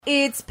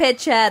It's Pet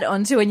Chat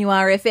on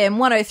 2NURFM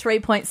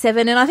 103.7,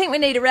 and I think we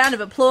need a round of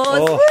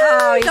applause.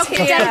 Dr.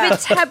 David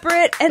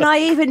Tabrett, and I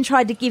even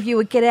tried to give you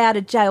a get out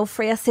of jail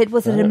free. I said,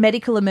 was it a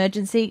medical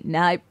emergency?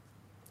 No,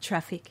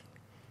 traffic.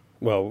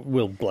 Well,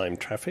 we'll blame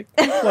traffic.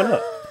 Why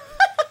not?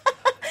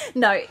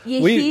 No,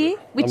 you're here,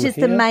 which is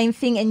the main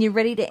thing, and you're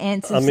ready to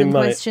answer some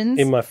questions.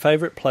 In my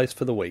favourite place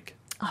for the week.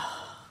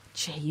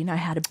 Gee, you know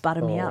how to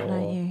butter me up,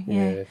 don't you?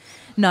 Yeah.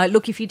 No,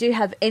 look, if you do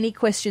have any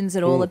questions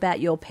at all about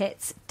your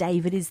pets,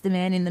 David is the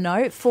man in the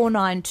know.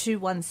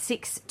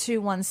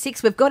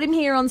 49216216. We've got him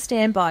here on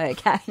standby,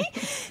 okay?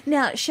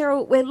 Now,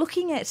 Cheryl, we're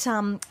looking at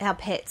our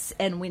pets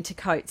and winter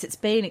coats. It's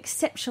been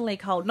exceptionally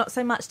cold. Not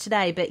so much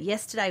today, but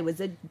yesterday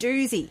was a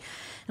doozy.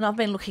 And I've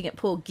been looking at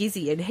poor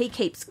Gizzy, and he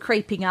keeps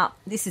creeping up.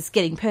 This is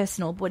getting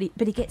personal, but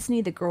he gets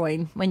near the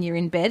groin when you're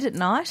in bed at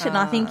night, and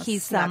I think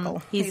he's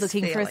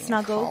looking for a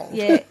snuggle.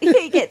 Yeah,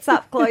 he gets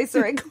up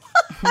closer and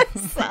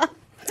closer.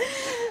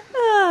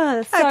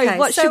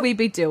 What should we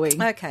be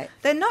doing? Okay,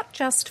 they're not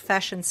just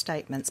fashion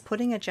statements,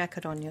 putting a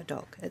jacket on your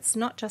dog. It's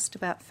not just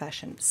about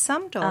fashion.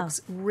 Some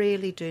dogs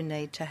really do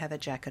need to have a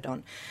jacket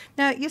on.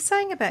 Now, you're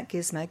saying about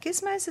Gizmo.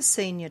 Gizmo's a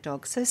senior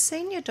dog, so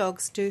senior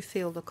dogs do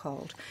feel the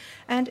cold.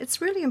 And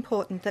it's really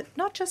important that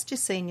not just your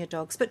senior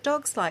dogs, but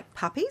dogs like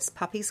puppies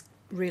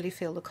really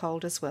feel the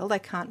cold as well. They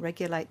can't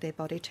regulate their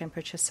body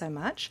temperature so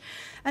much.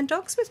 And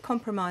dogs with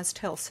compromised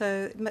health,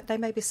 so they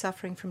may be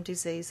suffering from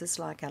diseases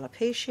like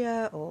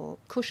alopecia or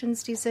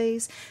Cushing's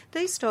disease.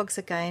 These dogs,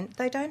 again,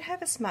 they don't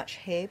have as much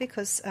hair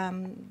because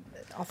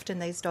often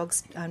these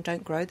dogs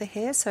don't grow the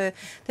hair, so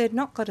they've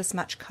not got as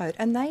much coat,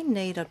 and they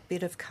need a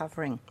bit of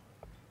covering.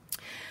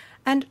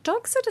 And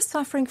dogs that are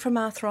suffering from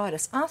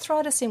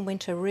arthritis in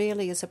winter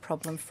really is a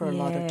problem for a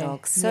lot of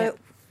dogs. So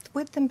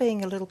with them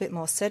being a little bit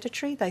more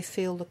sedentary, they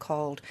feel the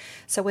cold.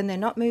 So when they're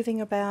not moving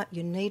about,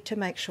 you need to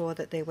make sure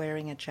that they're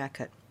wearing a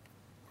jacket.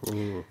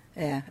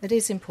 Yeah, it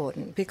is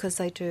important because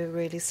they do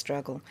really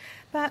struggle.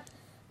 But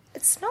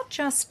it's not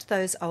just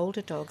those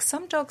older dogs.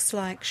 Some dogs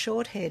like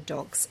short-haired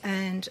dogs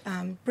and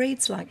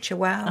breeds like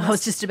Chihuahuas. I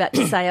was just about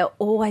to say, I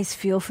always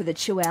feel for the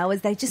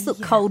Chihuahuas. They just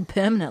look cold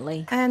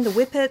permanently. And the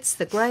Whippets,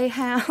 the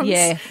Greyhounds.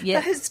 Yeah.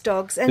 Those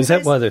dogs. And is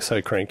that why they're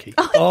so cranky?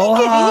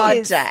 Oh,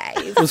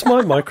 Dave. Was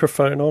my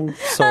microphone on?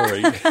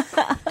 Sorry.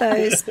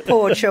 Those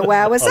poor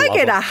Chihuahuas. They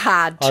get a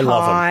hard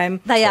time.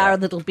 They are a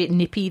little bit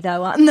nippy,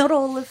 though. Not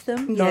all of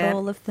them. Not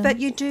all of them. But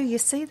you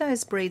see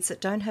those breeds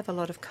that don't have a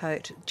lot of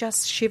coat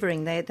just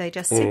shivering. They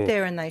just sit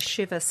there and they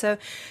shiver. So,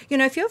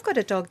 if you've got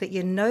a dog that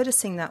you're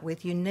noticing that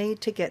with, you need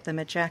to get them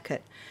a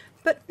jacket.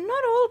 But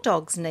not all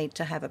dogs need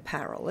to have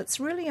apparel. It's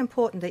really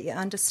important that you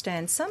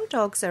understand some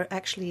dogs are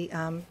actually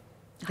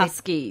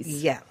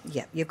Huskies. Yeah.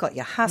 You've got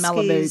your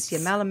Huskies,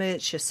 your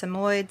Malamutes, your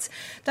Samoyeds.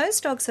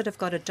 Those dogs that have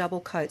got a double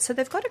coat. So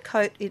they've got a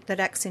coat that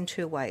acts in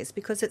two ways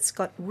because it's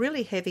got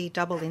really heavy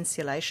double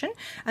insulation,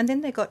 and then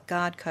they've got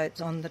guard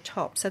coats on the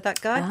top. So that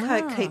guard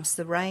coat keeps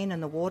the rain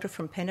and the water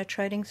from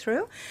penetrating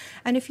through.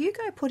 And if you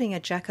go putting a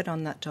jacket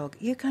on that dog,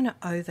 you're going to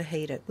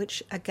overheat it,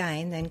 which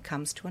again then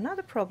comes to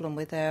another problem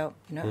with our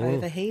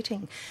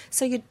overheating.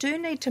 So you do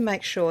need to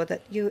make sure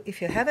that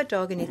if you have a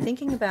dog and you're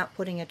thinking about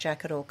putting a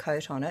jacket or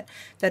coat on it,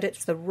 that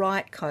it's the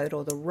right coat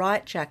or the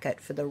right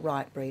jacket for the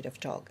right breed of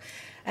dog.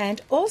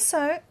 And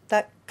also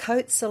that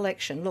coat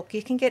selection. Look,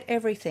 you can get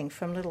everything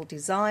from little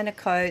designer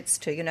coats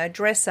to,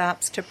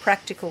 dress-ups to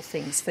practical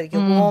things for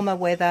your warmer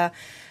weather.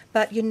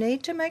 But you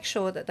need to make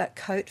sure that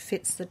coat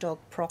fits the dog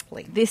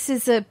properly. This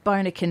is a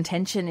bone of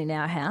contention in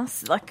our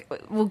house.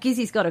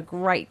 Gizzy's got a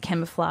great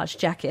camouflage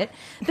jacket,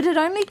 but it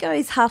only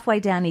goes halfway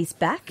down his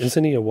back.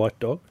 Isn't he a white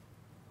dog?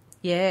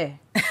 Yeah.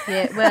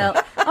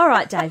 Well, all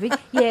right, David.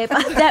 Yeah,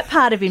 but that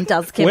part of him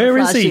does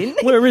camouflage in.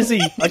 Where is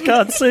he? I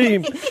can't see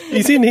him.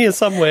 He's in here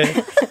somewhere.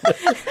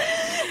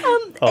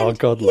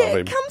 God love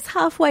him. It comes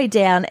halfway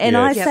down, and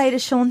I say to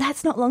Sean,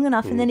 that's not long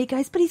enough, and then he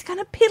goes, but he's going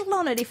to piddle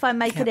on it if I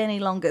make it any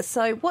longer.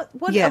 So what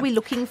are we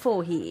looking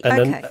for here?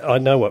 And I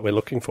know what we're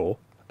looking for,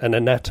 an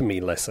anatomy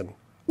lesson.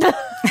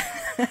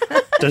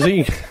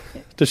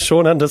 Does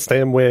Sean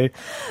understand where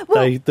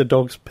the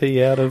dogs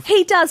pee out of?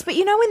 He does, but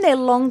when they're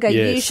longer,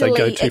 usually they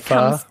go too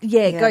far. So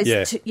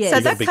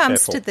that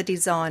comes to the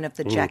design of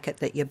the jacket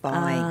that you're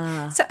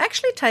buying. So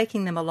actually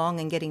taking them along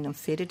and getting them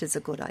fitted is a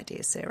good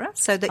idea, Sarah,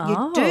 so that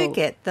you do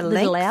get the length.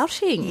 Little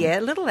outing. Yeah,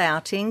 little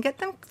outing. Get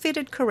them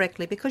fitted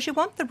correctly because you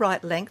want the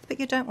right length, but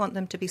you don't want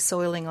them to be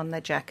soiling on the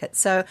jacket.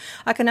 So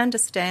I can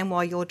understand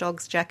why your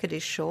dog's jacket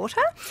is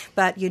shorter,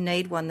 but you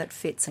need one that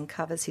fits and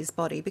covers his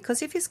body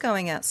because if he's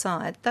going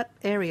outside, that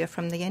area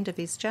from the end of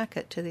his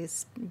jacket to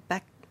his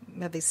back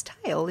of his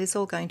tail is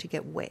all going to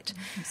get wet.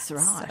 That's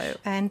right.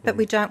 But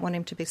we don't want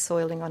him to be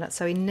soiling on it,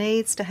 so he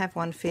needs to have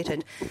one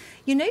fitted.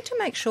 You need to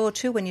make sure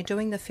too when you're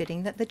doing the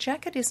fitting that the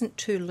jacket isn't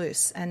too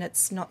loose and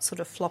it's not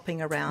sort of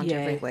flopping around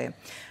everywhere.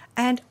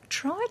 And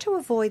try to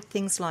avoid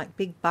things like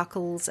big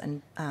buckles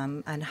and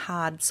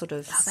hard sort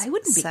of They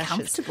wouldn't be sashes.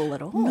 comfortable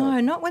at all. No,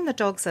 not when the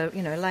dogs are,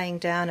 laying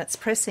down. It's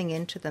pressing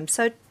into them.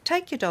 So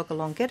take your dog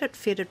along, get it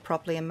fitted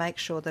properly and make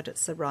sure that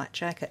it's the right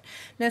jacket.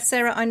 Now,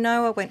 Sarah, I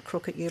know I went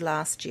crook at you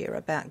last year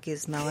about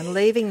Gizmo and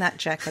leaving that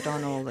jacket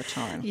on all the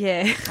time.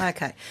 Yeah.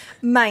 Okay.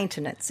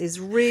 Maintenance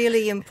is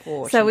really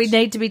important. So we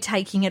need to be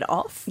taking it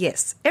off?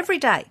 Yes, every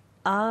day.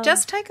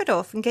 Just take it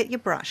off and get your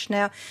brush.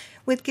 Now,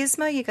 with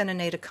Gizmo, you're going to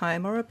need a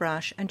comb or a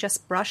brush and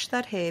just brush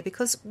that hair,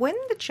 because when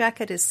the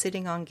jacket is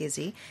sitting on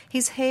Gizzy,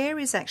 his hair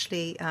is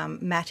actually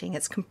matting.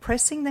 It's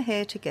compressing the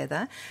hair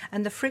together,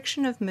 and the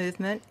friction of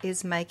movement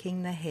is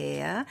making the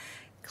hair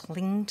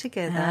cling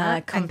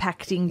together.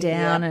 Compacting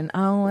down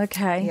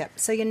okay. Yep,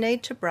 so you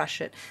need to brush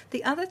it.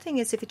 The other thing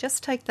is, if you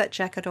just take that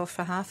jacket off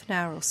for half an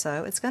hour or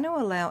so, it's going to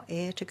allow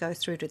air to go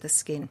through to the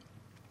skin.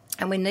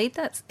 And we need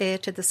that air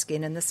to the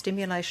skin and the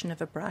stimulation of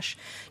a brush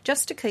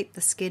just to keep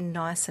the skin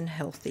nice and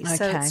healthy.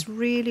 So Okay. it's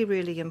really,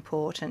 really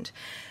important.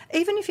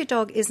 Even if your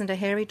dog isn't a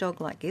hairy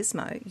dog like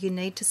Gizmo, you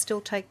need to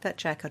still take that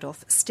jacket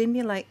off,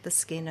 stimulate the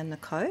skin and the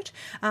coat.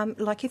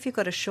 Like if you've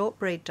got a short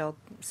breed dog,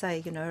 say,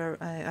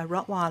 a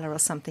Rottweiler or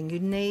something, you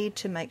need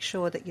to make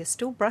sure that you're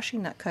still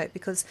brushing that coat,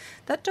 because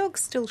that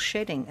dog's still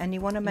shedding, and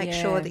you want to make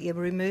sure that you're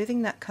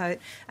removing that coat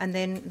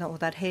or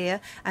that hair,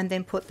 and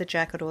then put the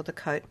jacket or the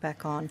coat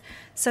back on.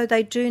 So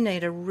they do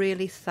need a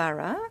really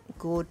thorough,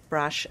 good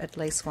brush at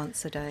least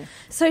once a day.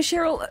 So,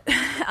 Cheryl,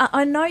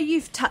 I know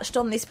you've touched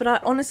on this, but I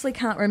honestly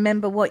can't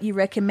remember what you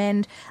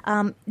recommend.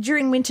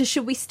 During winter,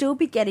 should we still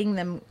be getting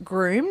them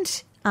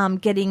groomed,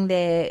 getting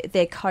their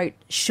coat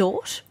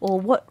short, or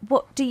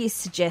what do you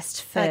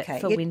suggest for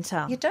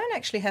winter? You don't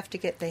actually have to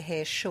get their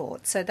hair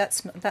short, so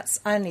that's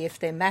only if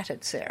they're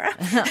matted, Sarah.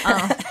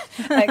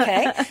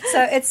 Okay,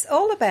 so it's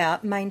all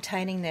about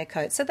maintaining their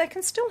coat. So they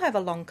can still have a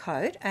long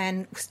coat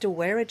and still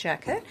wear a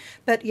jacket,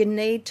 but you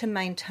need to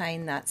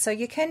maintain that. So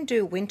you can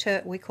do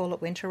winter, we call it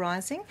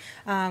winterising,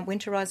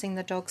 winterising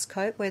the dog's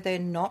coat where they're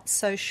not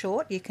so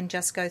short. You can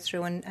just go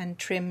through and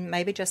trim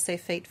maybe just their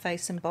feet,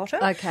 face and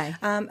bottom. Okay.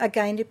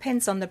 Again,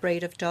 depends on the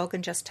breed of dog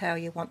and just how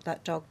you want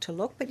that dog to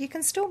look, but you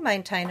can still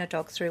maintain a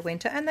dog through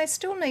winter, and they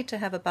still need to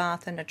have a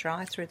bath and a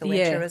dry through the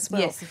winter as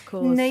well. Yes, of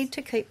course. Need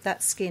to keep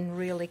that skin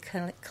really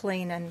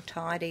clean and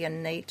tidy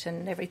and neat,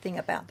 and everything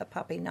about the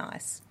puppy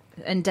nice.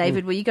 And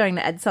David, were you going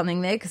to add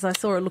something there? Because I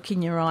saw a look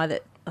in your eye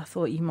that I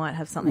thought you might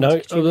have something to No,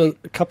 contribute.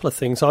 a couple of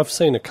things. I've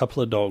seen a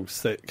couple of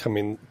dogs that come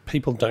in.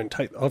 People don't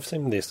take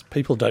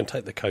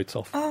the coats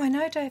off Oh, I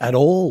know, David. at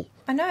all.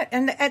 I know.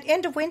 And at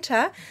end of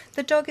winter,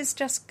 the dog is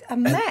just a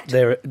mat.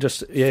 They're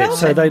just Felted.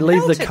 so they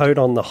leave the Felted. coat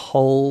on the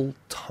whole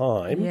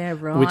time. Yeah,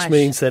 right. Which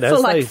means that for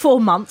as like 4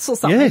 months or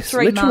something, yes,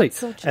 3 literally.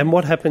 months. Or And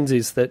what happens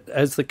is that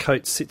as the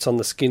coat sits on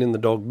the skin and the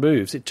dog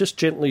moves, it just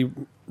gently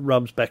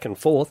rubs back and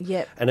forth,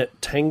 Yep. and it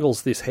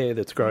tangles this hair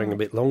that's growing a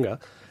bit longer,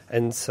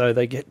 and so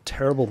they get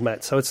terrible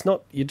mats. So it's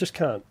not, you just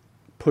can't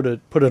put it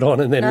on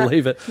and then No,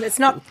 leave it. It's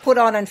not put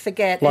on and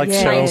forget. Like It's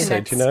Cheryl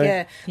maintenance.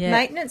 said, Yeah.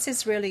 Maintenance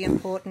is really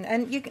important.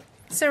 And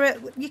Sarah,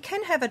 you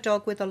can have a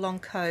dog with a long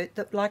coat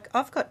that, like,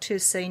 I've got 2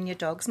 senior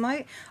dogs.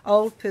 My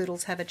old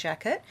poodles have a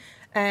jacket,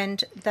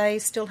 and they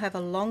still have a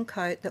long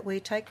coat that we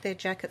take their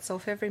jackets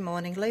off every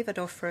morning, leave it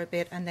off for a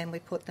bit, and then we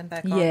put them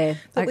back on. Yeah,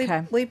 But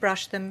okay. we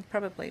brush them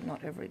probably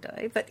not every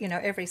day, but,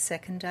 every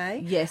second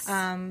day. Yes.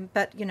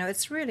 But,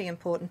 it's really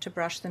important to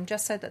brush them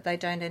just so that they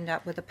don't end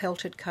up with a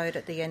pelted coat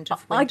at the end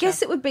of winter. I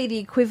guess it would be the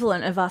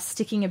equivalent of us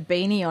sticking a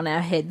beanie on our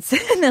heads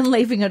and then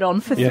leaving it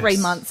on for Yes. 3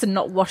 months and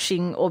not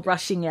washing or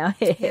brushing our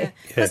hair. Yeah,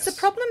 Yes. but the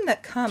problem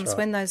that comes That's right.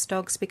 when those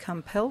dogs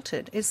become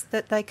pelted is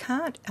that they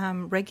can't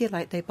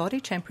regulate their body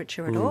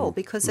temperature at all,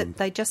 because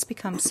they just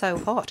become so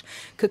hot,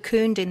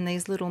 cocooned in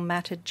these little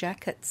matted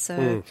jackets.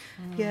 So,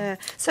 yeah.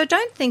 So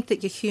don't think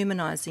that you're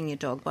humanising your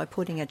dog by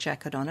putting a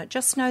jacket on it.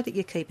 Just know that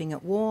you're keeping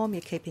it warm, you're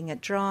keeping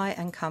it dry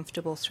and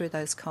comfortable through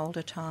those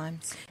colder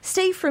times.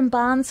 Steve from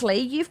Barnsley,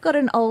 you've got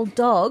an old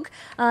dog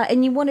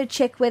and you want to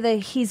check whether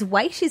his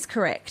weight is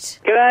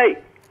correct.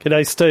 G'day,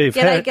 G'day, Steve.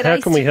 G'day,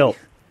 How can we Steve. help?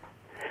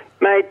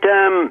 mate.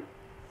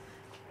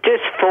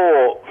 Just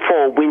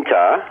for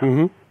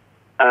winter,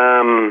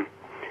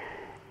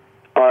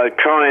 I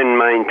try and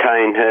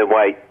maintain her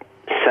weight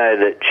so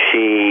that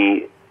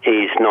she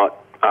is not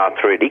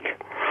arthritic.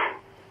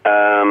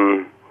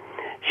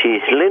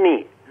 She's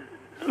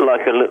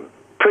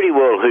pretty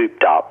well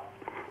hooped up,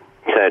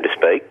 so to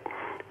speak.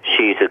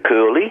 She's a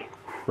coolie.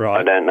 Right.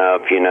 I don't know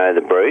if you know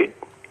the breed.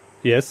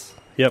 Yes.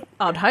 Yep.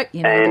 I'd hope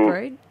you know the And-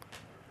 breed.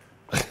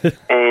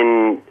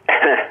 And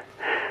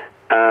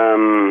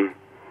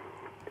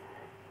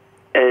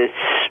it's...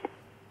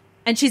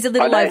 And she's a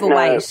little I don't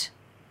overweight.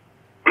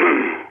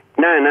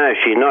 No,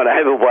 she's not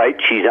overweight.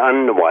 She's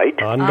underweight.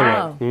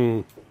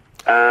 Underweight.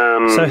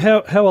 Oh.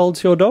 So how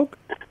old's your dog?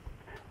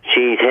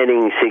 She's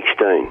heading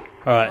 16. All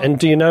right. And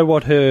do you know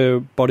what her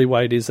body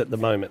weight is at the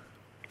moment?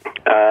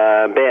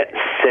 About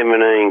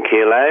 17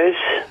 kilos.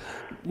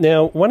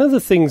 Now, one of the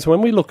things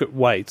when we look at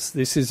weights,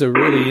 this is a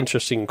really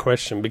interesting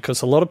question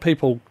because a lot of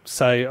people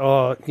say,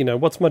 oh,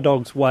 what's my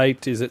dog's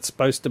weight? Is it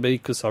supposed to be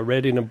because I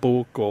read in a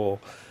book or,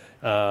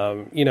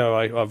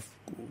 I've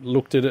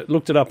looked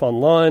it up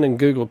online and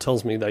Google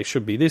tells me they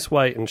should be this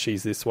weight and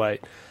she's this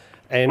weight.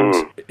 And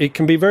it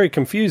can be very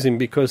confusing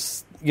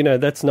because,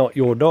 that's not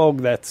your dog.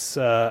 That's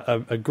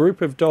a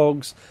group of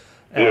dogs.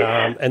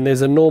 And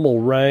there's a normal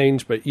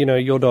range, but,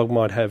 your dog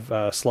might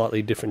have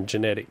slightly different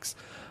genetics.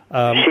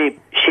 She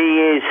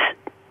is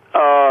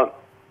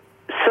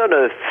sort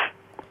of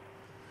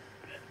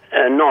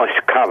a nice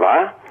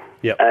cover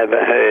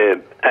over her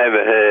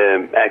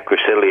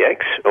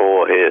acrociliacs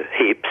or her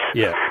hips.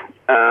 Yeah.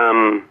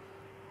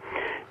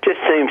 Just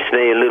seems to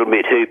be a little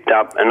bit hooped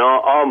up, and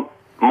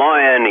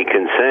my only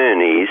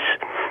concern is,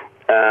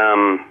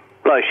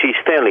 she's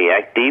fairly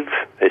active,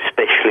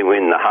 especially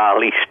when the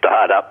Harleys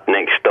start up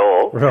next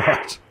door.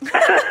 Right.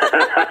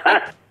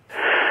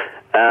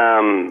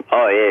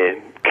 Oh yeah,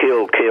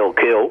 kill.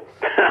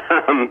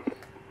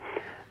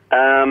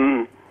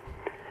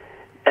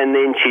 And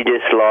then she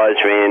just lies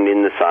around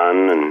in the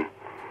sun and...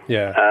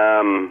 Yeah.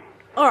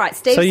 All right,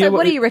 Steve, so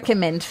what do you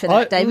recommend for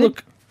that, David?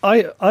 Look,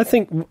 I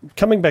think,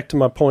 coming back to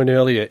my point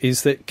earlier,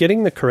 is that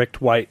getting the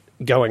correct weight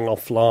going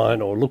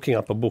offline or looking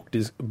up a book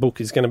is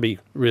going to be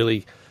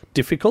really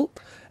difficult.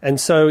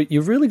 And so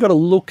you've really got to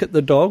look at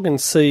the dog and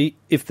see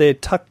if they're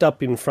tucked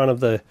up in front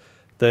of the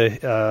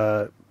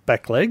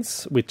back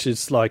legs, which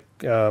is like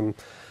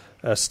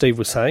Steve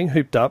was saying,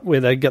 hooped up,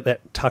 where they get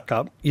that tuck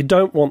up. You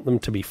don't want them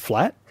to be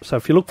flat. So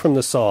if you look from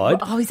the side...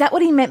 Oh, is that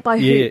what he meant by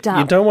hooped up?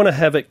 You don't want to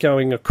have it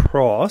going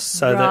across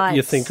so that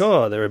you think,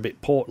 oh, they're a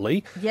bit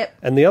portly. Yep.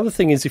 And the other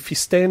thing is if you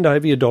stand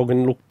over your dog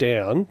and look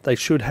down, they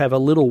should have a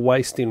little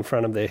waist in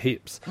front of their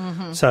hips.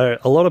 Mm-hmm. So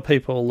a lot of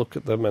people look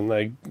at them and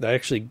they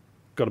actually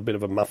got a bit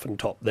of a muffin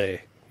top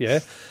there. Yeah.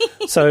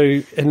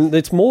 So, and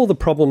it's more the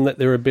problem that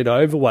they're a bit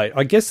overweight.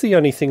 I guess the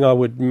only thing I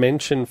would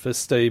mention for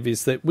Steve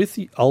is that with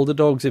the older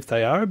dogs, if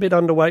they are a bit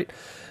underweight,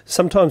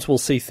 sometimes we'll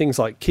see things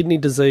like kidney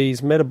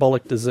disease,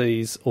 metabolic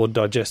disease, or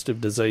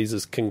digestive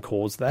diseases can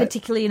cause that.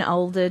 Particularly an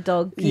older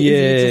dog, as you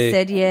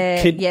just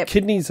said,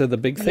 Kidneys are the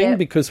big thing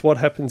because what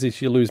happens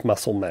is you lose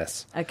muscle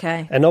mass.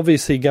 Okay. And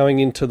obviously going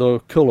into the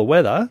cooler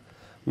weather,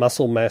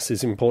 muscle mass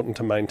is important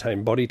to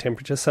maintain body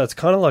temperature. So it's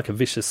kind of like a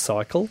vicious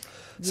cycle.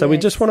 So we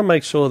just want to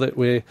make sure that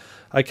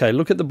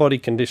look at the body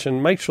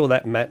condition, make sure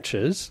that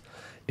matches.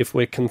 If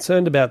we're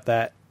concerned about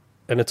that,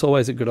 and it's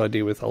always a good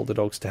idea with older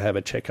dogs to have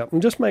a checkup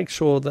and just make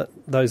sure that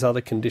those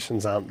other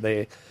conditions aren't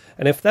there.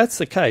 And if that's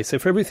the case,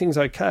 if everything's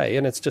okay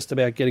and it's just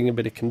about getting a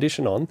bit of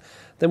condition on,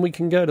 then we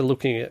can go to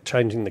looking at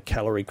changing the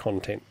calorie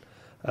content.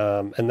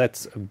 And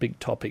that's a big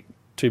topic,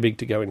 too big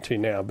to go into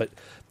now. But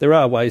there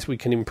are ways we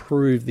can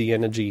improve the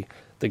energy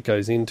that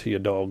goes into your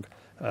dog,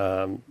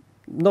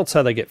 not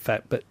so they get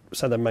fat, but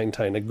so they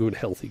maintain a good,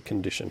 healthy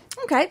condition.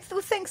 Okay,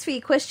 well, thanks for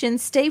your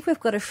questions, Steve. We've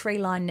got a free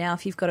line now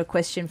if you've got a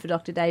question for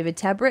Dr. David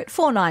Tabrett,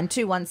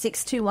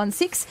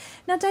 49216216.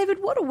 Now,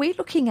 David, what are we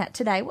looking at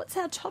today? What's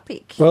our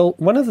topic? Well,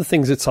 one of the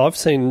things that I've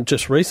seen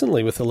just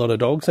recently with a lot of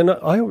dogs, and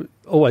I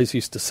always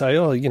used to say,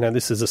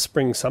 this is a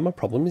spring-summer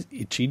problem, is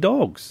itchy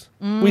dogs.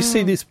 We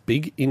see this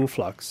big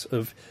influx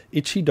of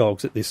itchy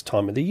dogs at this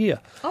time of the year.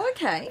 Oh,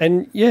 okay.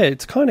 And,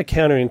 it's kind of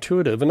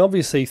counterintuitive. And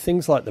obviously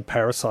things like the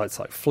parasites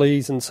like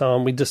fleas and so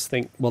on, we just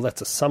think, well,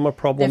 that's a summer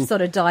problem. They've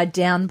sort of died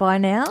down by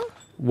now?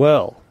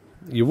 Well,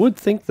 you would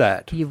think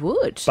that. You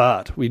would.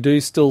 But we do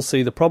still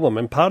see the problem.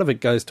 And part of it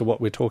goes to what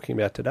we're talking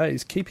about today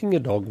is keeping your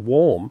dog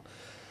warm.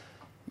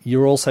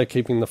 You're also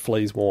keeping the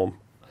fleas warm.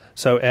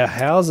 So our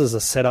houses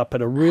are set up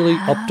at a really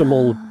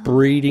optimal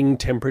breeding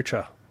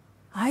temperature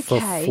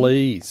for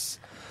fleas.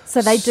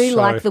 So they do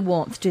like the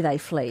warmth, do they,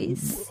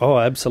 fleas? Oh,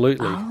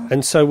 absolutely. Oh.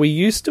 And so we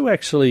used to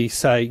actually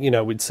say,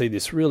 we'd see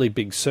this really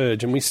big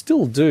surge, and we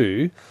still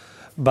do,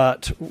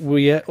 but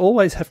we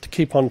always have to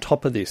keep on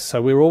top of this.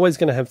 So we're always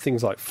going to have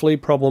things like flea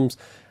problems.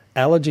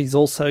 Allergies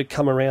also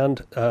come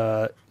around,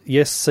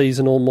 yes,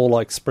 seasonal, more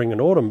like spring and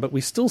autumn, but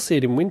we still see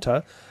it in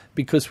winter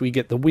because we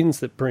get the winds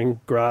that bring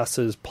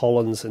grasses,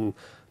 pollens and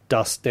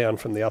dust down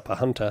from the upper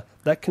hunter.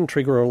 That can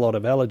trigger a lot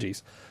of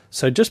allergies.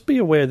 So just be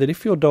aware that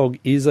if your dog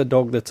is a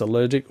dog that's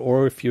allergic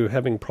or if you're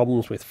having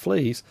problems with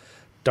fleas,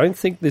 don't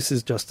think this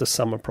is just a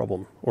summer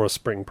problem or a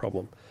spring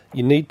problem.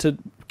 You need to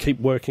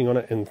keep working on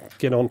it and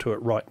get onto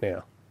it right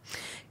now.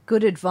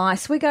 Good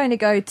advice. We're going to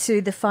go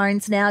to the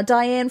phones now.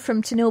 Diane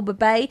from Tanilba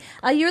Bay,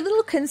 are you a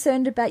little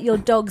concerned about your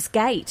dog's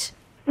gait?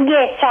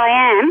 Yes, I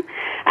am.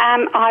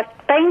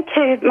 I've been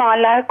to my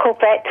local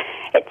vet.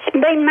 It's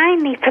been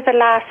mainly for the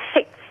last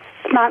 6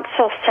 months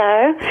or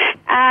so,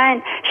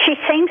 and she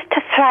seems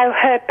to throw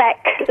her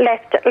back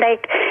left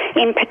leg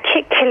in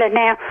particular.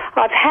 Now,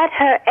 I've had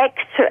her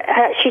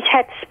she's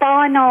had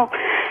spinal,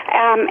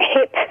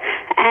 hip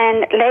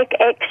and leg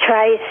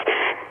x-rays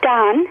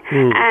done,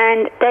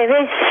 and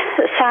there is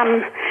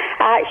some,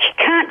 she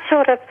can't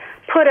sort of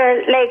put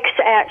her legs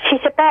out.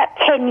 She's about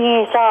 10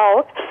 years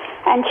old,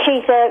 and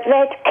she's a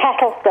red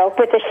cattle dog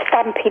with a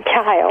stumpy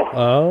tail.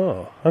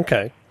 Oh,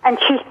 okay. And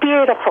she's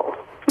beautiful.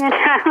 you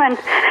know, and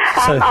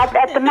So-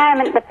 at the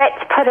moment the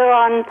vet's put her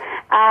on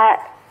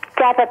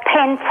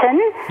gabapentin.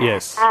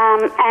 Yes.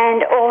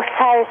 And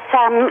also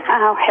some,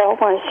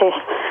 what is this?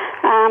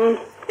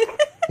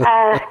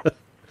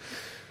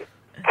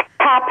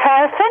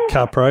 Carprofen.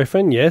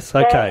 Carprofen, yes.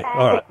 Okay, Yeah,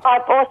 all right.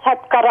 I've also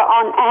got it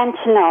on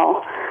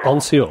Antinol.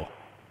 Onsure.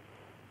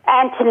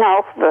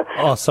 Antinol.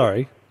 Oh,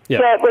 sorry. Yeah.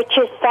 Yeah, which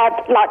is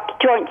like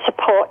joint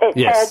support. It's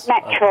Yes, a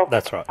natural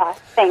that's right.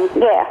 thing,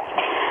 yeah.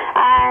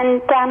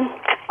 And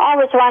I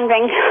was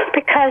wondering,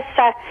 because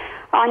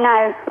I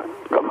know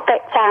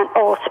vets aren't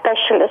all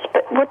specialists,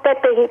 but would there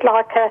be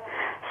like a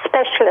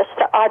specialist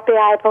that I'd be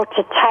able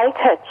to take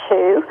her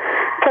to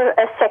for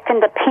a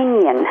second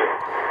opinion?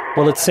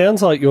 Well, it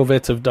sounds like your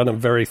vets have done a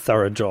very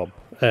thorough job.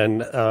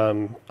 And,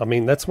 I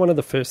mean, that's one of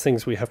the first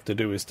things we have to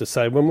do is to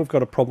say, when we've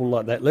got a problem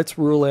like that, let's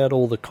rule out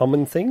all the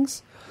common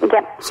things.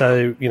 Yep.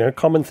 So, you know,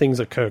 common things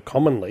occur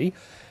commonly.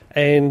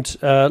 And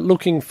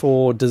looking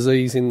for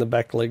disease in the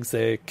back legs,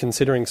 they're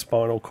considering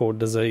spinal cord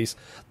disease.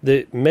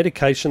 The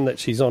medication that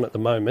she's on at the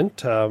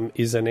moment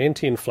is an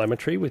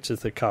anti-inflammatory, which is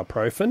the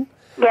carprofen.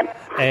 Yep.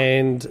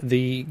 And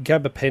the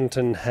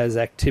gabapentin has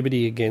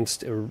activity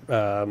against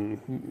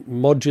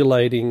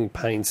modulating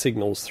pain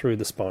signals through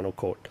the spinal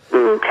cord.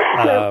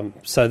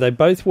 So they're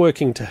both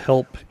working to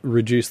help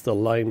reduce the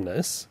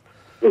lameness.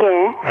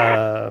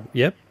 Yeah.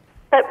 Yep.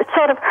 But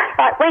sort of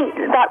like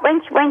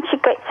when she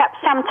gets up,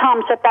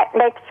 sometimes her back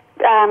legs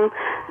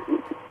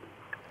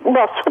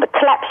sort of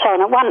collapse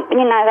on it.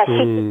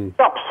 She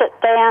drops it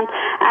down,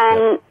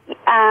 and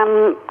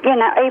you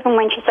know, even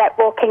when she's out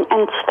walking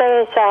and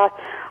stairs,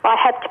 I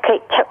have to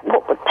keep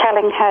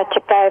telling her to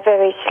go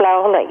very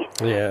slowly.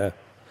 Yeah.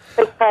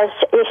 Because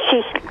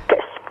she's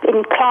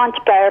inclined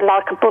to go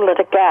like a bull at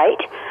a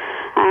gate,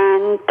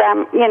 and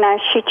you know,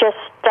 she just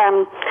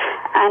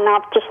and I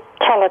just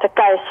tell her to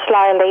go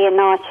slowly, and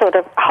I sort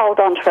of hold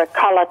on to her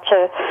collar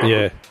to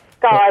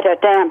guide her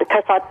down,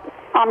 because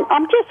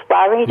I'm just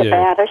worried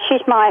about her.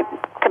 She's my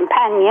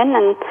companion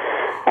and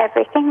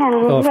everything,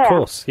 and of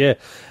course, yeah.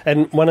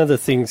 And one of the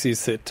things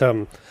is that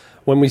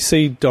when we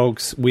see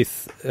dogs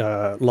with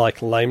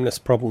like lameness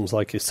problems,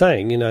 like you're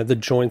saying, you know, the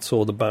joints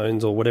or the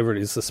bones or whatever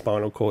it is, the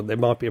spinal cord, there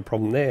might be a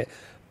problem there,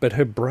 but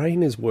her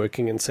brain is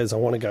working and says, I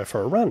want to go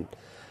for a run.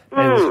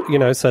 And, you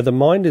know, so the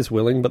mind is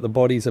willing, but the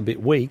body's a bit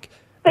weak.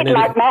 bit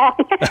like mine.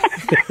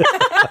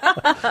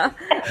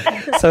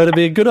 So it'd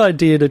be a good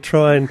idea to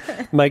try and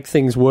make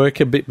things work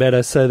a bit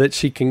better so that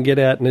she can get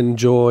out and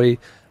enjoy,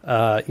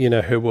 you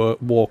know, her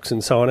walks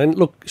and so on. And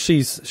look,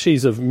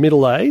 she's of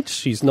middle age.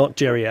 She's not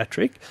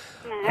geriatric.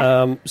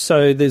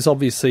 So there's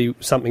obviously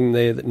something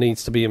there that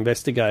needs to be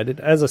investigated.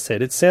 As I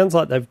said, it sounds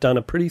like they've done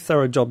a pretty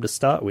thorough job to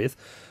start with.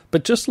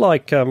 But just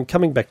like,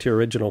 coming back to your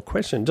original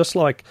question, just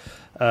like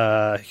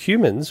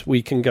humans,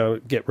 we can go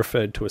get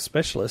referred to a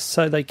specialist,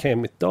 so they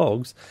can with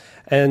dogs.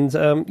 And,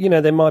 you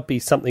know, there might be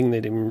something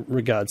that in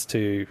regards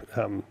to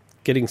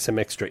getting some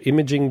extra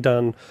imaging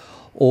done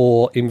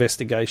or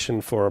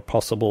investigation for a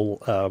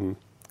possible,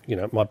 you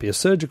know, it might be a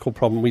surgical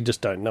problem. We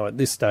just don't know at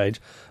this stage.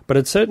 But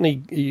it's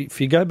certainly,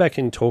 if you go back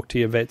and talk to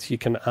your vets, you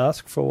can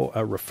ask for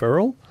a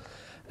referral,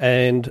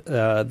 and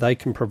they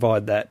can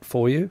provide that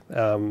for you.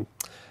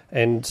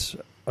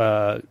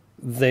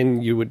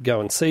 Then you would go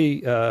and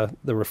see the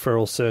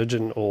referral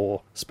surgeon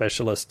or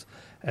specialist,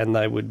 and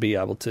they would be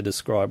able to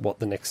describe what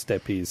the next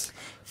step is.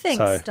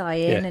 Thanks,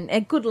 Diane,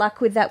 and good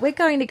luck with that. We're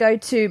going to go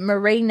to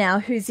Marie now,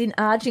 who's in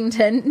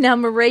Argington. Now,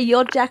 Marie,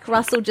 your Jack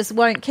Russell just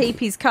won't keep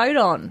his coat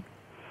on.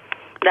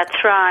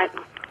 That's right.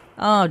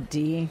 Oh,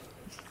 dear.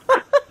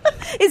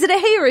 Is it a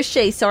he or a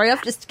she? Sorry,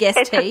 I've just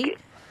guessed he.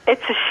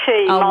 It's a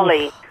she,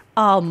 Molly.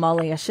 Oh,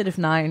 Molly, I should have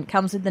known.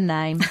 Comes with the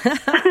name.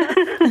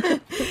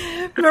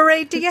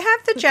 Marie, do you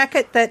have the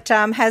jacket that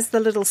has the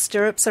little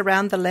stirrups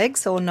around the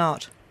legs or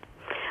not?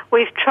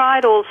 We've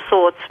tried all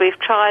sorts. We've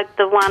tried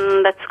the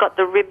one that's got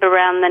the rib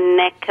around the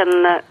neck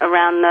and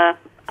around the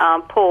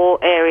paw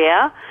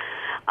area,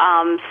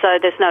 so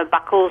there's no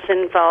buckles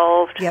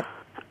involved. Yep.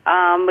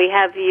 We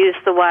have used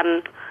the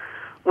one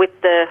with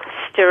the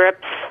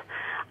stirrups.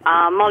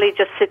 Molly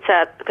just sits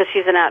out, because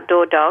she's an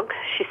outdoor dog,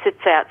 she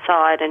sits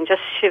outside and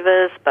just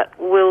shivers but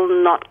will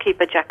not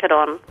keep a jacket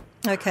on.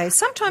 Okay,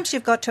 sometimes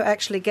you've got to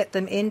actually get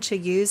them into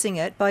using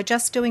it by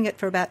just doing it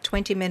for about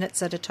 20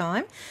 minutes at a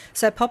time.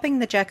 So popping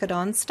the jacket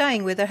on,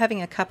 staying with her,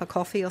 having a cup of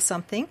coffee or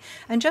something,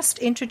 and just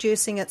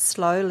introducing it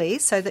slowly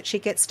so that she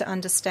gets to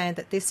understand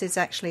that this is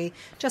actually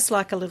just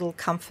like a little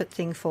comfort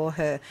thing for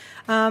her.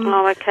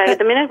 Okay.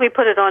 The minute we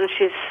put it on,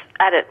 she's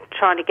at it,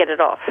 trying to get it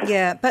off.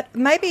 Yeah, but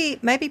maybe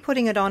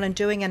putting it on and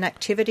doing an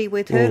activity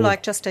with her,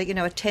 like just a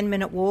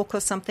 10-minute walk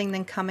or something,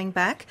 then coming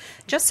back,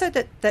 just so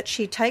that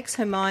she takes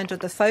her mind or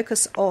the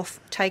focus off off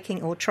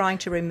taking or trying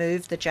to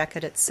remove the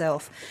jacket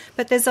itself.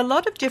 But there's a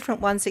lot of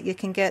different ones that you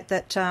can get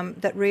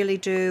that really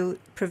do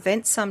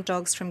prevent some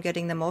dogs from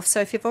getting them off. So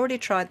if you've already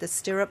tried the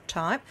stirrup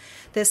type,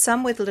 there's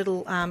some with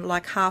little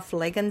like half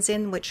leggings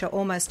in, which are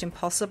almost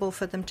impossible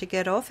for them to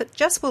get off. It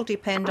just will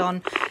depend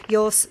on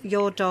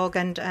your dog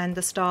and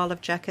the style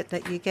of jacket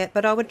that you get.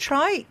 But I would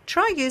try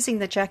using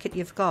the jacket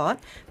you've got,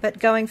 but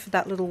going for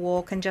that little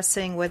walk and just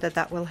seeing whether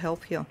that will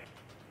help you.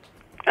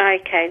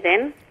 Okay,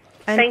 then.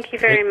 Thank you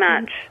very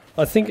much.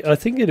 I think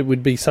it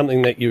would be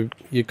something that you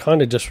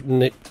kind of just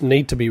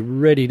need to be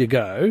ready to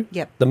go.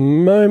 Yep. The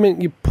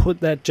moment you put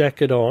that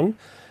jacket on,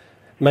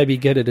 maybe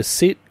get her to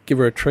sit, give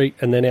her a treat,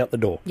 and then out the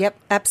door. Yep,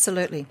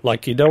 absolutely.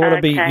 Like you don't want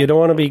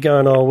to be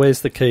going, oh,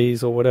 where's the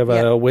keys or whatever,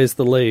 or where's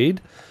the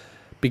lead,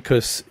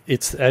 because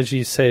it's, as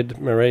you said,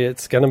 Maria,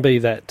 it's going to be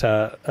that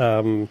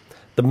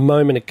the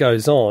moment it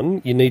goes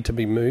on, you need to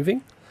be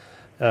moving.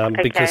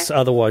 Because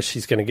otherwise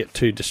she's going to get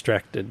too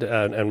distracted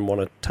and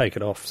want to take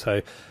it off.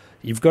 So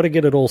you've got to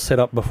get it all set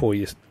up before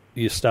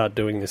you start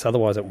doing this.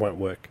 Otherwise it won't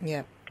work.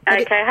 Yeah.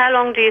 Okay, how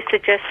long do you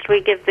suggest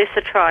we give this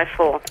a try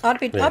for?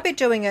 I'd be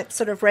doing it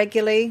sort of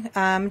regularly,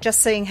 just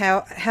seeing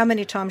how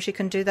many times you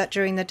can do that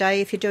during the day.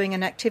 If you're doing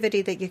an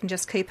activity that you can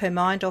just keep her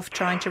mind off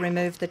trying to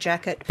remove the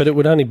jacket. But it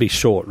would only be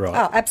short, right?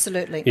 Oh,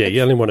 absolutely. Yeah,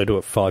 you only want to do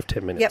it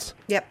 5-10 minutes.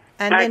 Yep.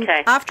 And then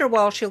after a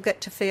while she'll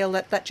get to feel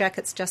that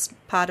jacket's just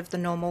part of the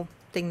normal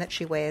thing that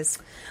she wears.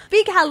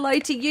 Big hello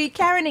to you,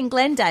 Karen in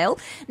Glendale.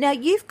 Now,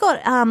 you've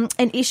got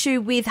an issue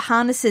with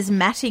harnesses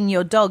matting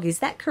your dog. Is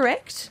that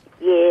correct?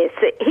 Yes,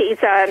 he's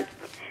a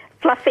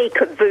fluffy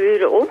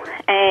cavoodle,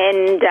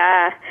 and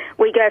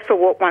we go for a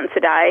walk once a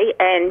day,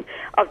 and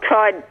I've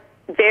tried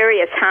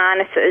various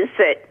harnesses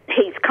that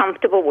he's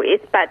comfortable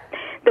with, but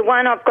the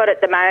one I've got at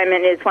the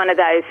moment is one of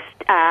those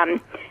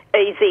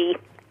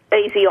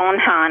easy on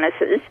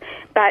harnesses,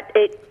 but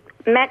it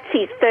mats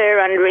his fur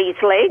under his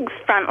legs,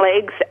 front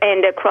legs,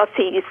 and across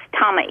his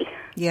tummy.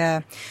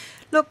 Yeah.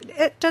 Look,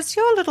 does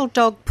your little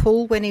dog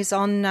pull when he's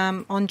on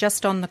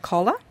the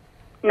collar?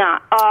 No,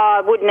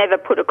 I would never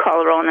put a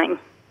collar on him.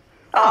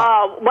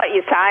 Oh, what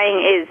you're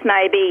saying is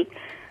maybe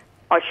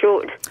I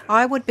should.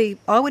 I would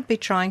be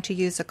trying to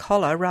use a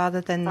collar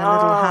rather than the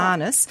little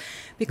harness,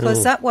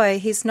 because that way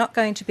he's not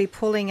going to be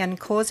pulling and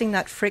causing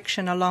that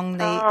friction along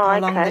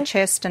the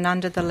chest and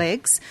under the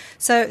legs.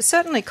 So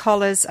certainly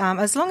collars,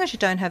 as long as you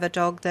don't have a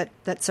dog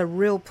that's a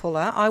real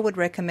puller, I would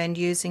recommend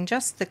using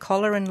just the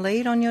collar and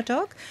lead on your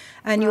dog,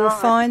 and you will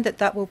find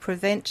that will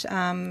prevent,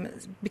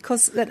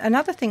 because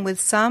another thing with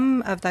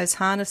some of those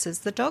harnesses,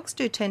 the dogs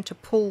do tend to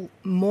pull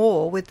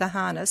more with the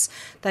harness.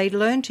 They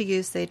learn to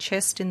use their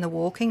chest in the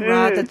walking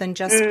rather than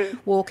just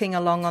walking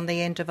along on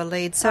the end of a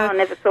lead. So I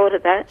never thought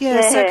of that.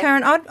 Yeah, so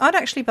Karen, I'd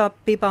actually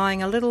be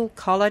buying a little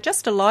collar,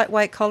 just a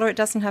lightweight collar. It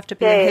doesn't have to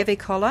be a heavy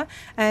collar.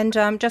 And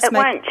won't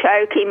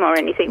choke him or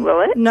anything,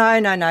 will it?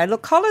 No.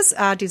 Look, collars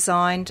are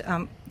designed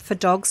for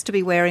dogs to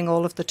be wearing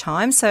all of the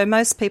time. So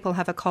most people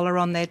have a collar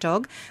on their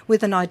dog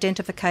with an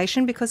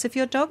identification, because if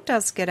your dog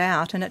does get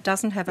out and it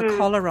doesn't have a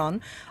collar on,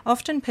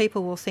 often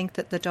people will think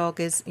that the dog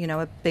is,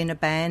 been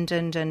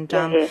abandoned, and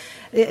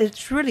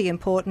it's really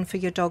important for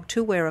your dog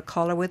to wear a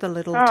collar with a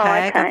little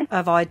tag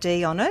of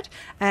ID on it.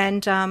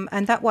 And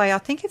that way, I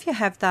think if you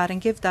have that and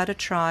give that a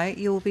try,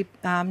 you'll be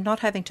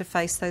not having to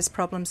face those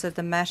problems of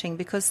the matting,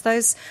 because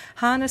those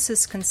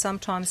harnesses can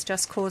sometimes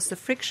just cause the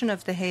friction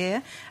of the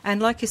hair.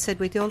 And like you said,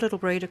 with your little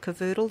breeder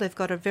cavoodle, they've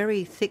got a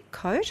very thick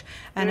coat,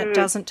 and it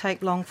doesn't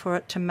take long for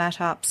it to mat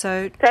up.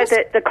 So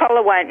the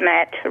collar won't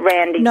mat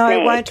around his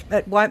neck? No,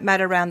 it won't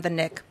mat around the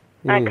neck.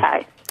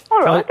 Okay.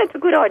 All right, that's a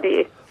good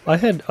idea. I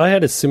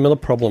had a similar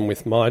problem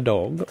with my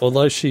dog.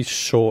 Although she's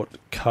short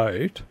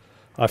coat,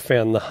 I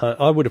found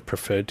I would have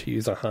preferred to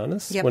use a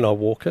harness when I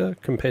walk her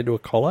compared to a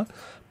collar,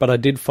 but I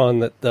did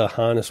find that the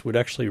harness would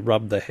actually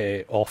rub the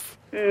hair off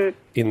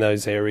in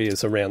those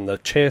areas around the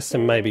chest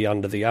and maybe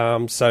under the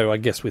arms. So I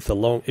guess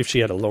if she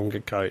had a longer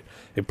coat,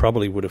 it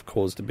probably would have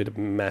caused a bit of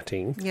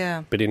matting.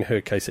 Yeah. But in her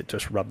case, it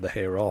just rubbed the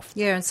hair off.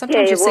 Yeah, and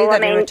sometimes you see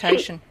that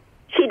irritation.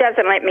 She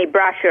doesn't let me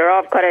brush her.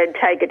 I've got to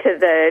take her to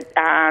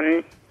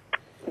the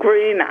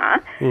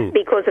groomer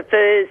because the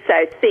fur's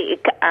so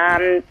thick.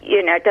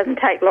 It doesn't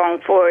take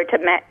long for her to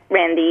mat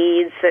around the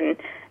ears and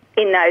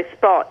in those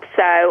spots.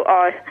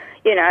 So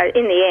in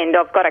the end,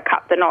 I've got to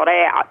cut the knot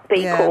out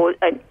because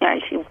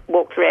she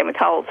walks around with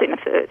holes in her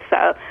fur.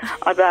 So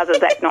I'd rather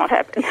that not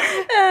happen.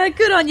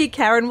 Good on you,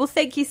 Karen. Well,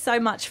 thank you so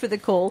much for the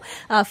call.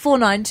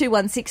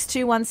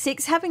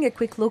 49216216. Having a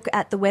quick look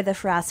at the weather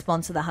for our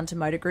sponsor, the Hunter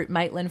Motor Group,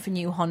 Maitland, for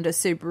new Honda,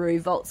 Subaru,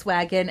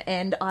 Volkswagen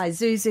and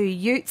Isuzu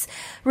Utes.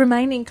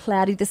 Remaining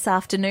cloudy this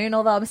afternoon,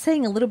 although I'm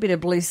seeing a little bit of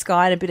blue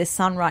sky and a bit of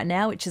sun right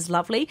now, which is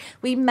lovely.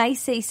 We may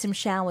see some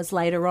showers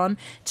later on.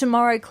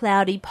 Tomorrow,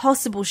 cloudy,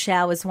 possible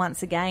showers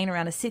once again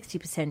around a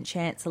 60%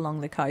 chance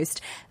along the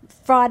coast.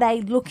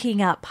 Friday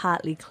looking up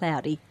partly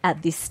cloudy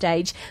at this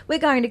stage. We're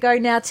going to go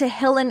now to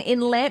Helen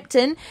in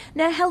Lambton.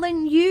 Now,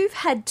 Helen, you've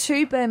had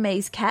 2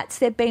 Burmese cats.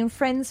 They've been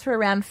friends for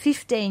around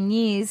 15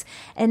 years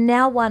and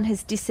now one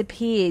has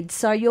disappeared.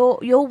 So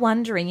you're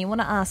wondering, you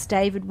want to ask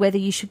David whether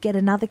you should get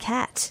another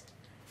cat.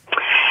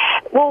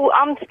 Well,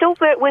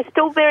 we're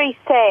still very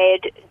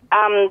sad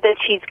that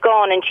she's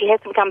gone and she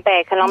hasn't come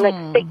back, and I'm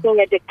expecting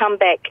her to come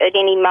back at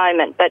any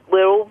moment, but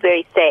we're all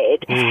very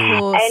sad.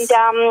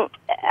 And,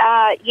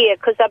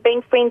 because I've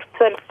been friends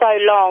for so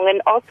long,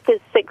 and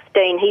Oscar's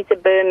 16, he's a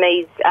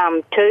Burmese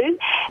too,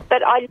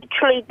 but I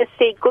literally just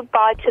said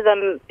goodbye to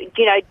them,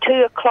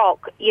 2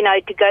 o'clock,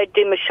 to go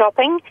do my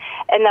shopping,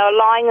 and they were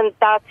lying and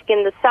basking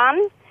in the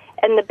sun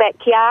in the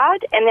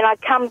backyard, and then I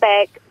come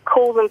back,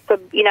 call them for,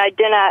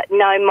 dinner,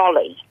 no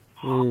Molly.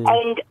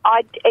 And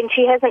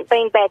she hasn't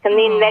been back, and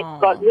then that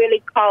got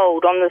really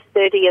cold on the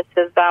 30th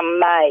of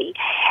May,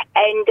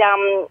 and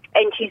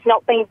she's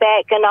not been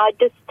back, and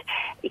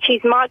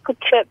she's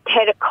microchipped,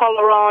 had a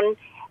collar on,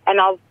 and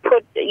I've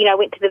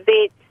went to the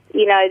vets,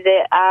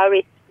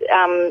 the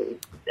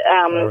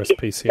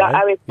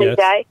RSPCA,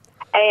 yes.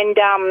 And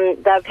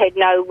they've had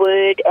no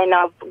word, and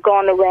I've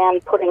gone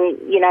around putting,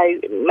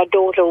 my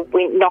daughter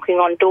went knocking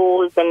on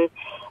doors and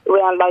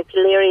around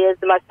local areas,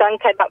 and my son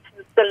came up from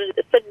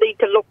Sydney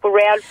to look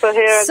around for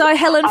her. So,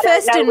 Helen,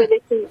 first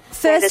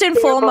and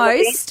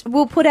foremost,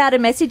 we'll put out a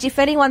message. If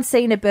anyone's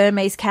seen a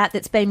Burmese cat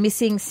that's been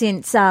missing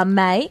since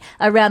May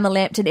around the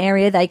Lambton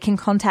area, they can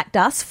contact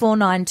us,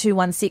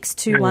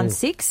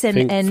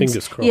 49216216. And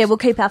fingers crossed. Yeah, we'll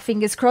keep our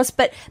fingers crossed.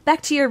 But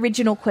back to your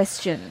original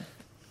question.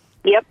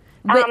 Yep.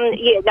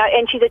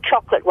 And she's a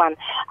chocolate one.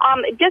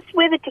 Just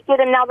whether to get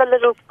another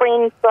little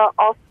friend for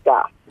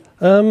Oscar.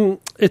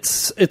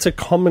 It's a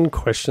common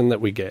question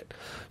that we get.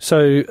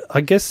 So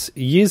I guess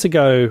years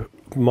ago,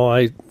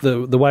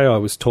 the way I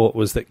was taught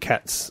was that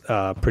cats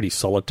are pretty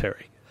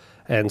solitary,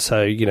 and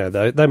so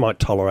they might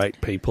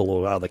tolerate people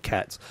or other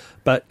cats,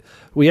 but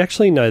we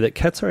actually know that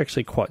cats are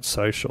actually quite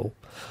social.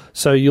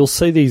 So you'll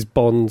see these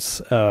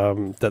bonds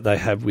that they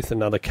have with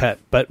another cat,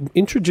 but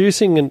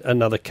introducing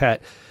another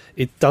cat,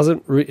 it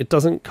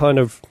doesn't kind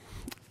of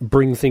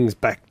bring things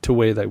back to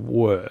where they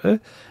were,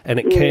 and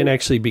it can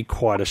actually be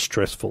quite a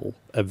stressful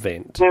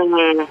event.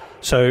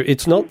 So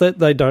it's not that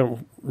they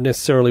don't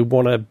necessarily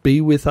want to be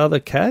with other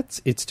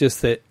cats, it's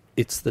just that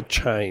it's the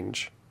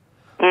change.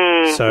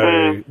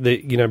 So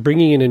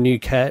bringing in a new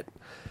cat,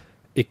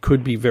 it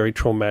could be very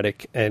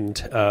traumatic, and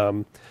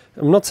I'm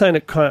not saying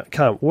it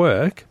can't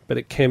work, but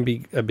it can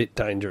be a bit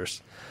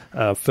dangerous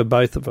for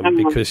both of them,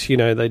 because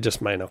they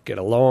just may not get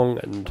along,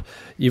 and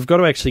you've got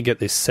to actually get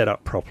this set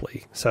up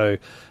properly. So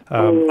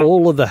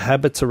all of the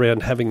habits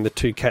around having the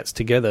 2 cats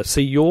together,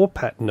 see your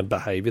pattern of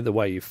behaviour, the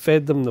way you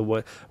fed them, the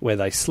way where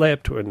they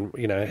slept, and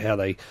how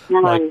they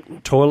like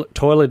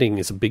toileting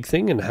is a big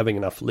thing, and having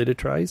enough litter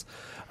trays.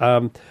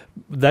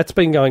 That's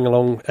been going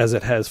along as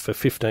it has for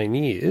 15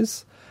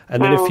 years,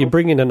 and then if you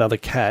bring in another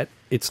cat,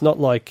 it's not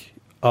like,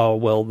 oh,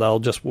 well, they'll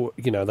just,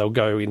 they'll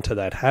go into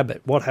that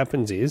habit. What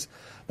happens is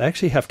they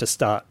actually have to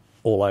start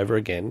all over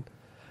again.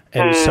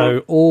 And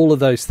so all of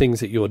those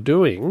things that you're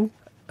doing,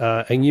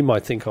 and you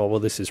might think, oh, well,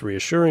 this is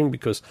reassuring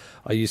because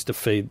I used to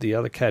feed the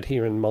other cat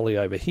here and Molly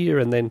over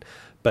here,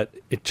 but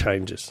it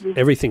changes.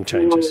 Everything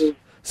changes.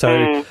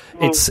 So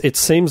it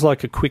seems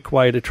like a quick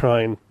way to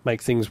try and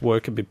make things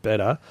work a bit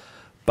better.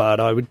 But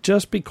I would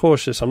just be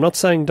cautious. I'm not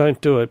saying don't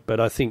do it, but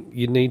I think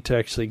you need to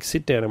actually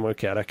sit down and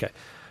work out, okay,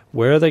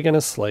 where are they going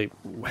to sleep?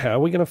 How are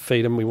we going to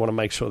feed them? We want to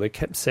make sure they're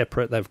kept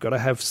separate. They've got to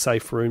have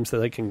safe rooms that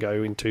they can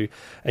go into.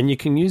 And you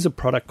can use a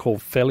product called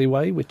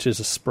Feliway, which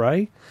is a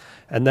spray.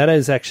 And that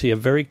is actually a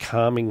very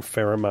calming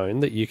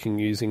pheromone that you can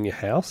use in your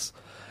house.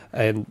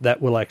 And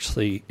that will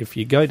actually, if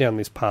you go down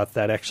this path,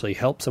 that actually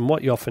helps. And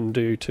what you often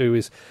do too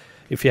is,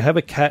 if you have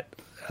a cat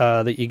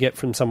that you get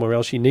from somewhere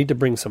else, you need to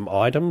bring some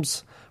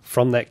items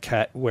from that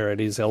cat where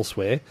it is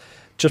elsewhere.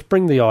 Just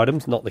bring the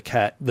items, not the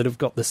cat, that have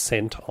got the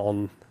scent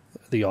on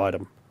the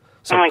item.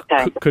 So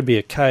it could be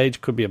a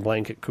cage, could be a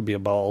blanket, could be a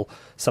bowl,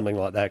 something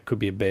like that, could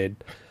be a bed,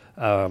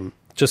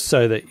 just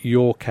so that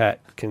your cat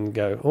can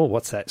go, oh,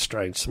 what's that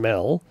strange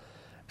smell?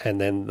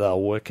 And then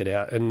they'll work it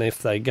out. And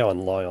if they go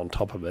and lie on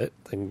top of it,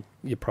 then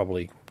you're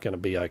probably going to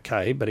be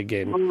okay. But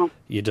again,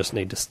 you just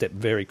need to step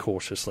very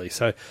cautiously.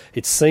 So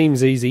it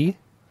seems easy,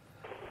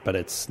 but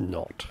it's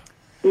not.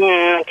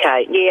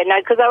 Okay, yeah, no,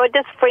 because they were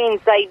just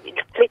friends. They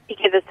slept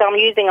together, so I'm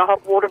using a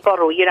hot water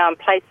bottle, in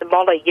place of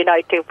Molly,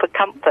 for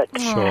comfort.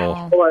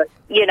 Sure. Or,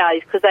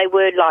 because they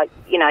were,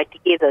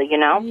 together,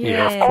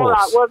 Yeah, of course. All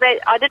right, well,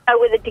 I didn't know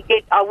whether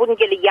I wouldn't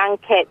get a young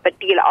cat, but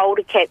to get an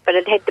older cat, but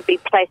it had to be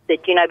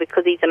plastered,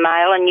 because he's a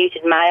male, a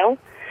neutered male.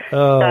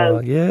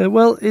 Yeah,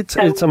 well, it's.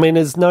 I mean,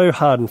 there's no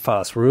hard and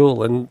fast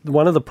rule, and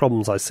one of the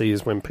problems I see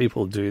is when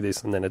people do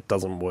this and then it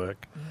doesn't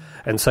work.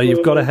 And so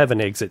you've got to have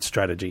an exit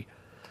strategy.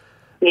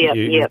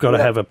 You've got to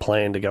have a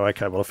plan to go,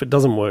 okay, well, if it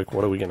doesn't work,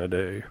 what are we going to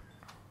do?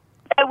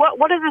 So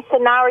what are the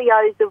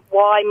scenarios of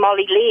why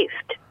Molly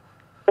left?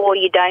 or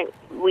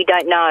we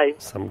don't know.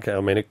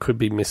 It could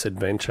be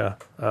misadventure,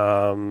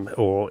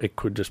 or it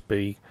could just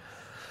be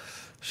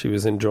she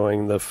was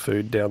enjoying the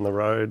food down the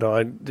road.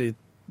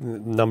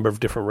 Number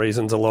of different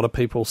reasons. A lot of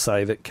people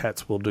say that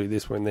cats will do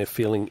this when they're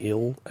feeling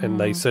ill, and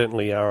they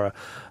certainly are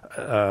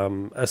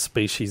a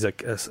species,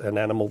 an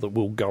animal that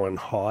will go and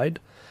hide.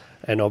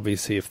 And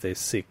obviously, if they're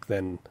sick,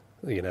 then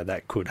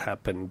that could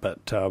happen.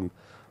 But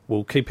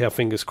we'll keep our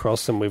fingers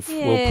crossed, and we'll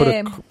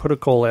put a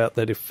call out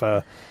that if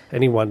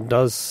anyone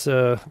does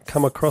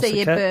come across see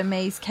a cat.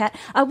 Burmese cat.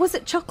 Was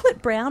it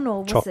chocolate brown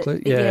or was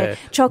chocolate? it? Yeah,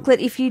 chocolate.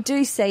 If you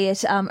do see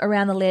it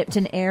around the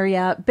Lambton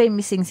area, been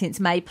missing since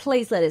May,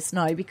 please let us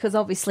know, because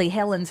obviously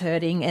Helen's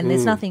hurting, and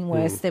there's nothing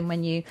worse than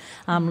when you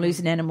lose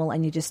an animal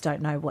and you just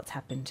don't know what's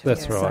happened to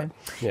That's her. right.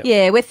 So,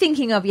 we're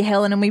thinking of you,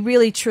 Helen, and we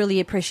really, truly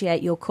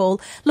appreciate your call.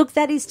 Look,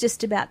 that is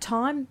just about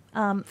time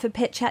for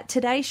Pet Chat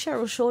today.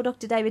 Cheryl Shaw,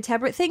 Dr. David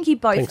Tabrett, thank you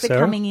both Thanks, for Sarah.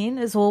 coming in,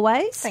 as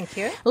always. Thank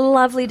you.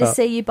 Lovely to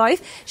see you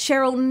both.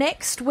 Cheryl,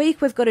 next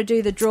week we've got to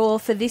do the draw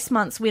for this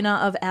month's winner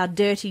of our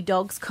Dirty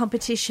Dogs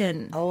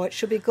competition. Oh, it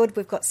should be good.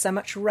 We've got so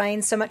much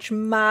rain, so much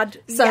mud.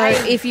 So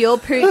Yay. if your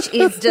pooch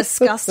is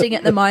disgusting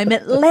at the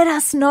moment, let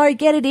us know.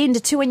 Get it into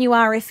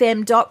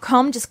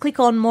 2NURFM.com. Just click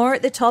on more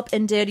at the top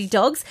and Dirty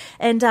Dogs,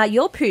 and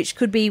your pooch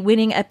could be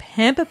winning a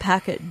Pamper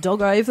Packet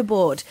Dog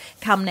Overboard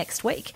come next week.